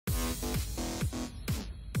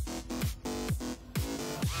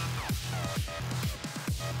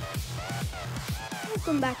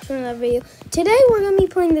welcome back to another video. Today we're going to be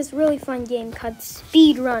playing this really fun game called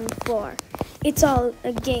Speed Run 4. It's all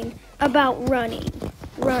a game about running.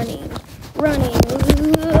 Alright,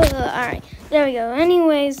 there we go.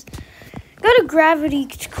 Anyways, got a gravity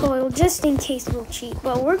coil just in case we'll cheat.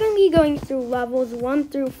 But we're going to be going through levels 1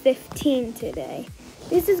 through 15 today.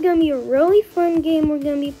 This is going to be a really fun game we're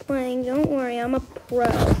going to be playing. Don't worry, I'm a pro.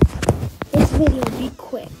 This video will be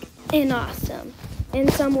quick and awesome. In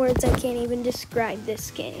some words, I can't even describe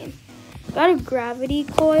this game. Got a gravity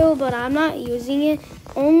coil, but I'm not using it.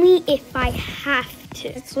 Only if I have to.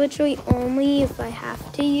 It's literally only if I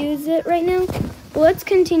have to use it right now. But let's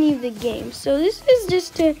continue the game. So this is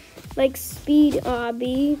just to speed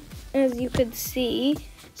obby, as you could see.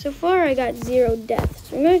 So far, I got 0 deaths.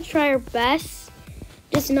 We're gonna try our best,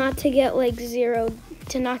 just not to get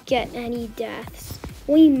to not get any deaths.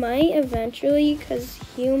 We might eventually, because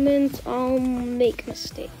humans all make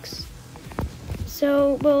mistakes.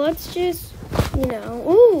 So, but let's just,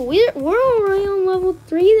 ooh, we're already on level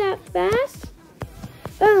 3 that fast?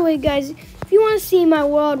 By the way, guys, if you want to see my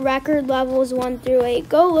world record levels 1 through 8,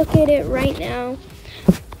 go look at it right now.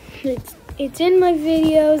 It's in my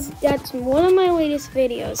videos. That's one of my latest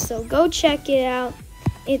videos, so go check it out.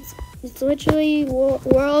 It's literally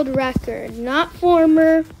world record, not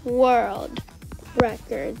former, world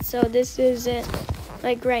record. So this is it,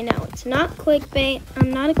 right now. It's not clickbait.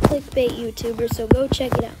 I'm not a clickbait YouTuber, so go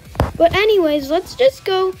check it out. But anyways, let's just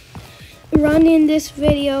go run in this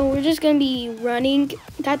video. We're just gonna be running.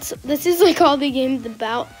 This is all the game's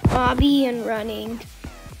about, hobby and running.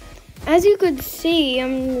 As you could see,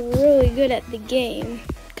 I'm really good at the game,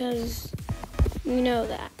 because you know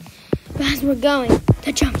that. But as we're going,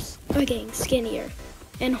 the jumps are getting skinnier,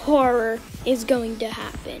 and horror is going to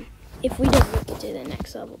happen if we don't make it to the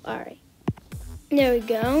next level. Alright. There we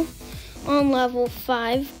go. On level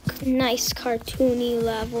 5, nice cartoony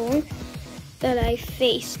level that I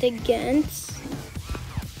faced against.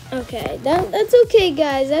 Okay, that's okay,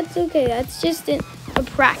 guys. That's okay. That's just a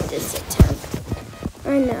practice attempt.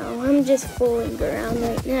 I know, I'm just fooling around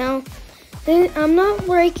right now. I'm not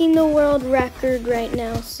breaking the world record right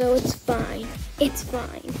now, so it's fine. It's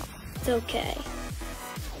fine. It's okay.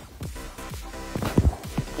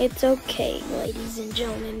 It's okay, ladies and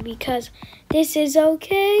gentlemen, because this is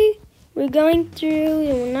okay. We're going through,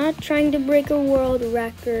 and we're not trying to break a world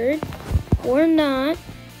record. We're not.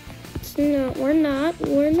 We're not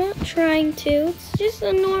trying to. It's just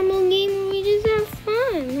a normal game where we just have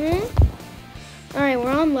fun, huh? Alright,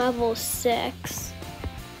 we're on level 6.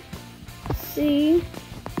 See?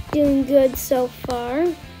 Doing good so far.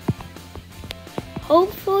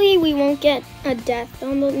 Hopefully we won't get a death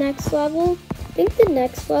on the next level. I think the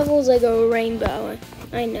next level is like a rainbow.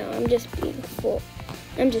 I know, I'm just fooling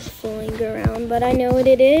around, but I know what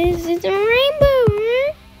it is. It's a rainbow,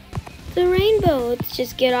 huh? It's a rainbow. Let's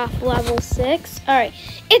just get off level 6. Alright,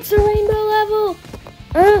 it's a rainbow level.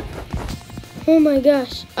 Oh my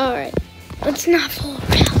gosh. Alright, let's not fool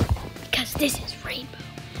around, because this is rainbow,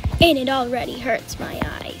 and it already hurts my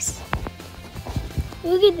eyes.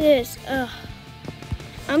 Look at this.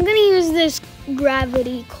 I'm gonna use this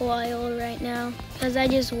gravity coil right now because I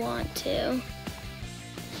just want to.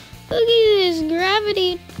 Look at this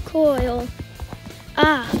gravity coil.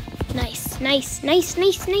 Nice.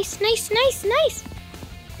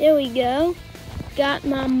 There we go. Got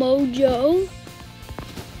my mojo.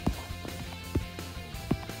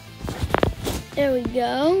 There we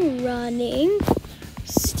go. Running.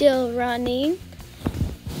 Still running.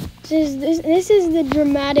 This is the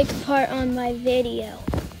dramatic part on my video.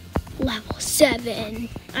 Level 7.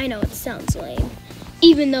 I know it sounds lame,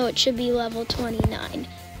 even though it should be level 29.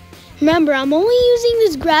 Remember, I'm only using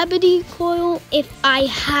this gravity coil if I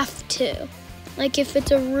have to. If it's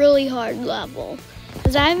a really hard level.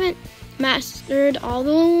 Because I haven't mastered,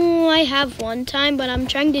 although I have one time, but I'm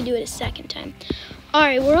trying to do it a second time.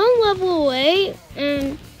 Alright, we're on level 8,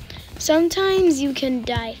 and sometimes you can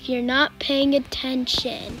die if you're not paying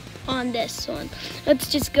attention on this one. Let's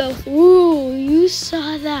just go. Ooh, you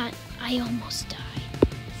saw that. I almost died.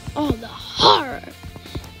 All the horror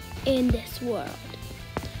in this world.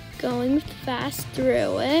 Going fast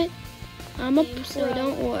through it. I'm a pro,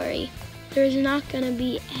 don't worry. There's not gonna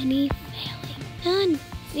be any failing. None.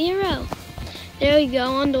 0. There we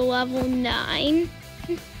go, on to level 9.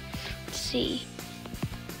 Let's see.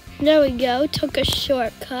 There we go, took a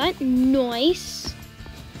shortcut. Nice.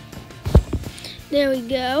 There we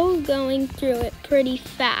go, going through it pretty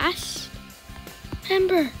fast.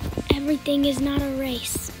 Remember, everything is not a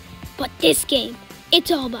race. But this game, it's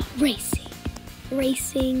all about racing.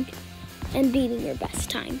 Racing and beating your best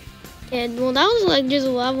time. And well, that was just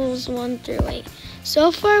levels 1 through 8.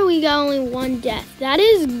 So far, we got only 1 death. That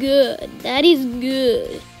is good. That is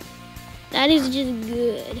good. That is just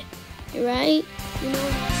good. Right? You know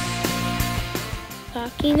what I'm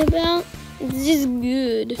talking about? It's just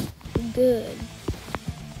good. Good.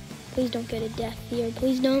 Please don't get a death here.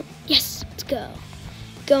 Please don't. Yes, let's go.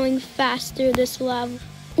 Going faster this level.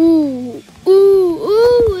 Ooh, ooh,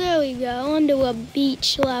 ooh. There we go. Onto a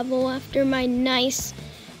beach level after my nice,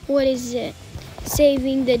 what is it?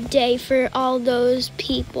 Saving the day for all those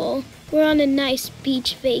people. We're on a nice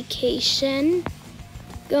beach vacation.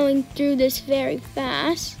 Going through this very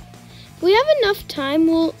fast. If we have enough time,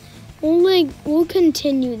 we'll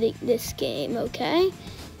continue this game, okay?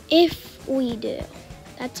 If we do.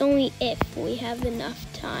 That's only if we have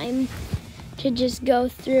enough time to just go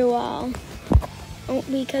through all. Oh,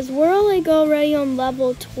 because we're like already on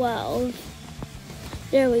level 12.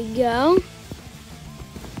 There we go.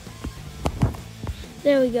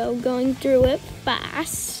 There we go, going through it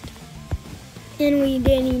fast. And we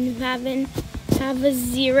didn't even have a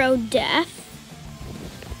 0 death.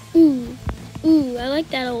 Ooh, ooh, I like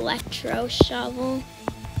that electro shovel.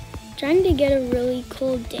 Trying to get a really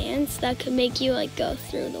cool dance that could make you like go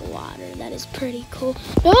through the water. That is pretty cool.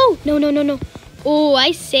 No, no, no, no, no. Oh,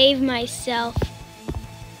 I saved myself.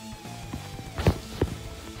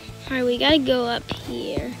 All right, we gotta go up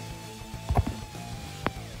here.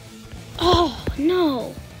 Oh,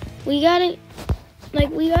 no. We gotta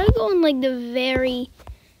go on like the very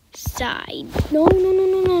side. No, no, no,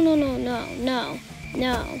 no, no, no, no, no, no,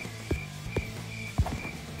 no.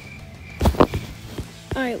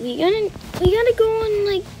 All right, we gotta go on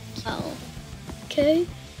like, oh, okay.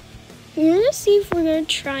 We're gonna see if we're gonna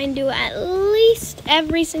try and do at least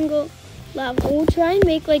every single level. We'll try and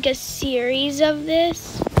make like a series of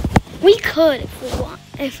this. We could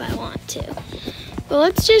if I want to. But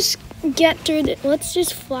let's just get through let's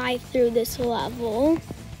just fly through this level.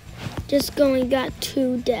 Just going, got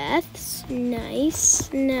 2 deaths.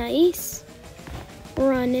 Nice, nice.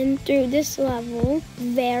 Running through this level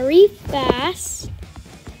very fast.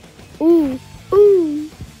 Ooh, ooh,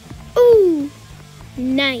 ooh.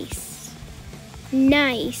 Nice,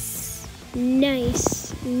 nice,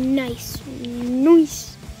 nice, nice,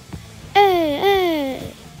 nice. Hey,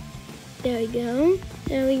 hey. There we go.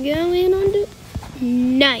 There we go. And on to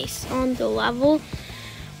nice. On the level,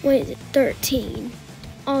 what is it? 13.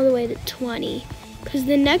 All the way to 20. Because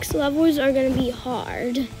the next levels are going to be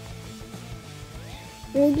hard.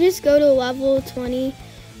 We'll just go to level 20.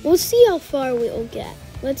 We'll see how far we'll get.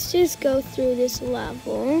 Let's just go through this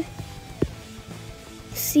level.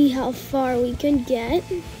 See how far we can get.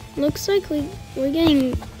 Looks like we're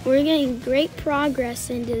getting great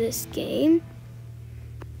progress into this game.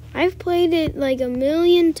 I've played it like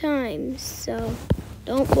 1,000,000 times, so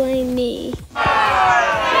don't blame me.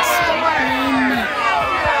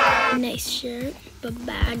 Nice shirt, a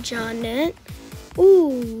badge on it.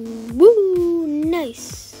 Ooh, woo,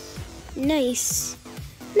 nice, nice,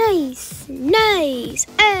 nice, nice.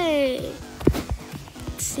 Hey.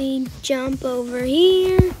 Let's see, jump over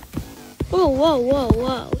here. Whoa, whoa, whoa,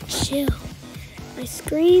 whoa, chill. My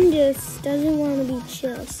screen just doesn't want to be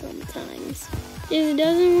chill sometimes. Just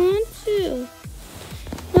doesn't want to. You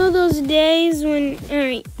know those days when, all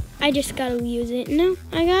right, I just gotta use it. No,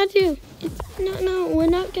 I got to. No, we're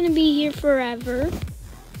not gonna be here forever.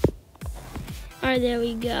 All right, there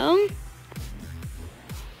we go.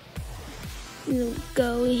 We'll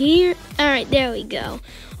go here. All right, there we go.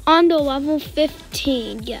 On to level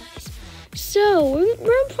 15, guys. So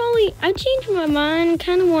we're probably, I changed my mind,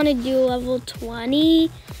 kind of want to do level 20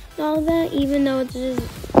 and all that, even though it's just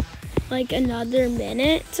like another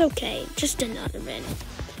minute. It's okay, just another minute.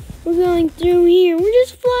 We're going through here. We're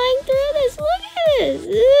just flying through this. Look at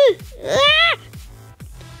this. Ah!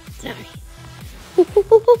 Sorry.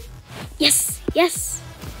 Yes, yes.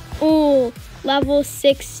 Oh, level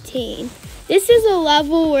 16. This is a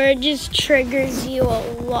level where it just triggers you a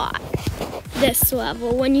lot. This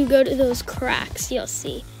level, when you go to those cracks, you'll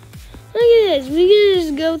see. Look at this. We can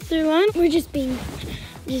just go through on. We're just being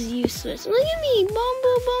useless. Look at me,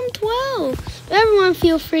 BomboBum12. Everyone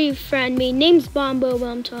feel free to friend me. Name's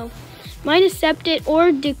BomboBum12. Might accept it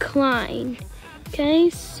or decline. Okay,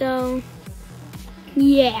 so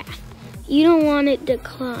yeah. You don't want it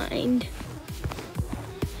declined.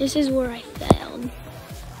 This is where I failed.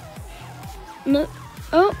 Look.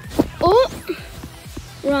 Oh.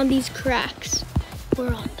 We're on these cracks.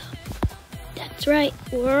 We're on them. That's right.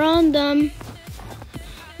 We're on them.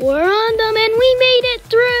 We're on them, and we made it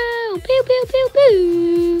through. Pew, pew, pew,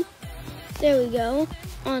 pew. There we go.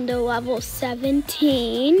 On to level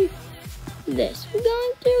 17. This. We're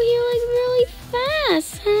going through here like really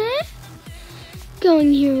fast, huh?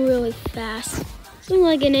 going here really fast. It's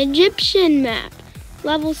like an Egyptian map.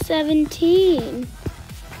 Level 17.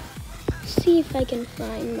 See if I can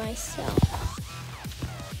find myself.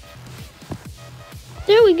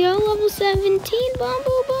 There we go, level 17, boom,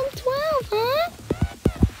 boom, boom, 12, huh?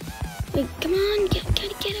 Wait, come on,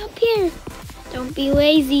 gotta get up here. Don't be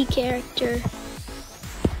lazy, character.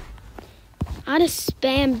 I'd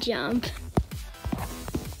spam jump.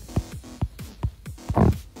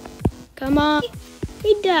 Come on.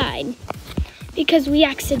 We died because we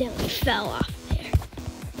accidentally fell off there.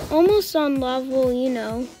 Almost on level,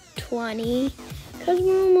 20. Because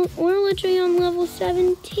we're literally on level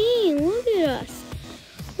 17. Look at us.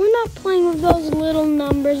 We're not playing with those little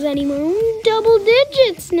numbers anymore. We're in double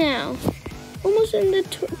digits now. Almost in the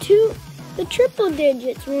triple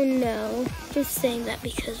digits. Well, no. Just saying that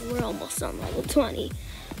because we're almost on level 20.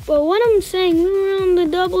 But what I'm saying, we're on the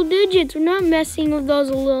double digits. We're not messing with those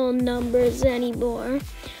little numbers anymore.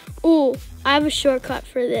 Ooh, I have a shortcut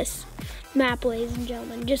for this map, ladies and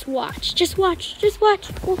gentlemen. Just watch. Just watch. Just watch.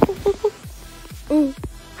 Ooh.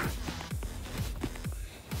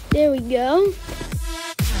 There we go.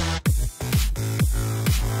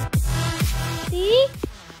 See?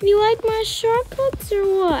 You like my shortcuts or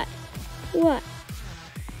what? What?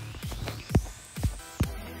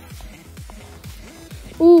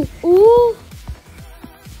 Ooh, ooh.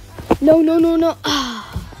 No.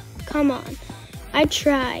 Ah, come on. I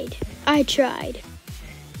tried.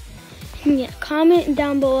 Yeah, comment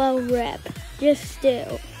down below RIP. Just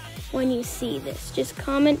do. When you see this, just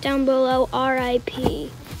comment down below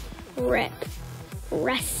RIP. RIP.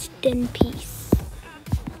 Rest in peace.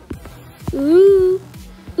 Ooh.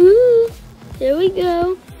 There we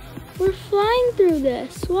go. We're flying through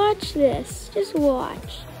this. Watch this. Just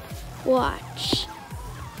watch. Watch.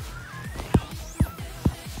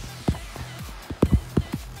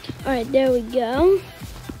 Alright, there we go.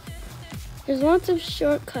 There's lots of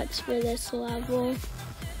shortcuts for this level.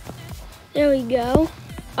 There we go.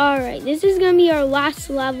 Alright, this is going to be our last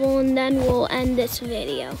level and then we'll end this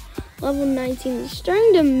video. Level 19 is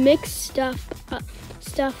starting to mix stuff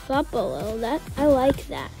up a little. I like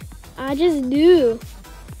that. I just do.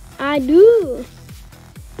 I do.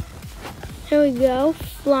 Here we go.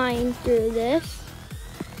 Flying through this.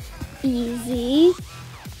 Easy.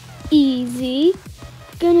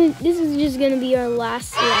 This is just gonna be our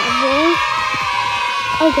last level.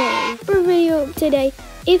 Okay, for video today,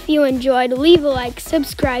 if you enjoyed, leave a like,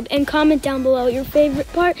 subscribe, and comment down below your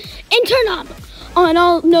favorite part, and turn on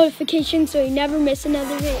all notifications so you never miss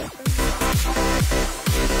another video.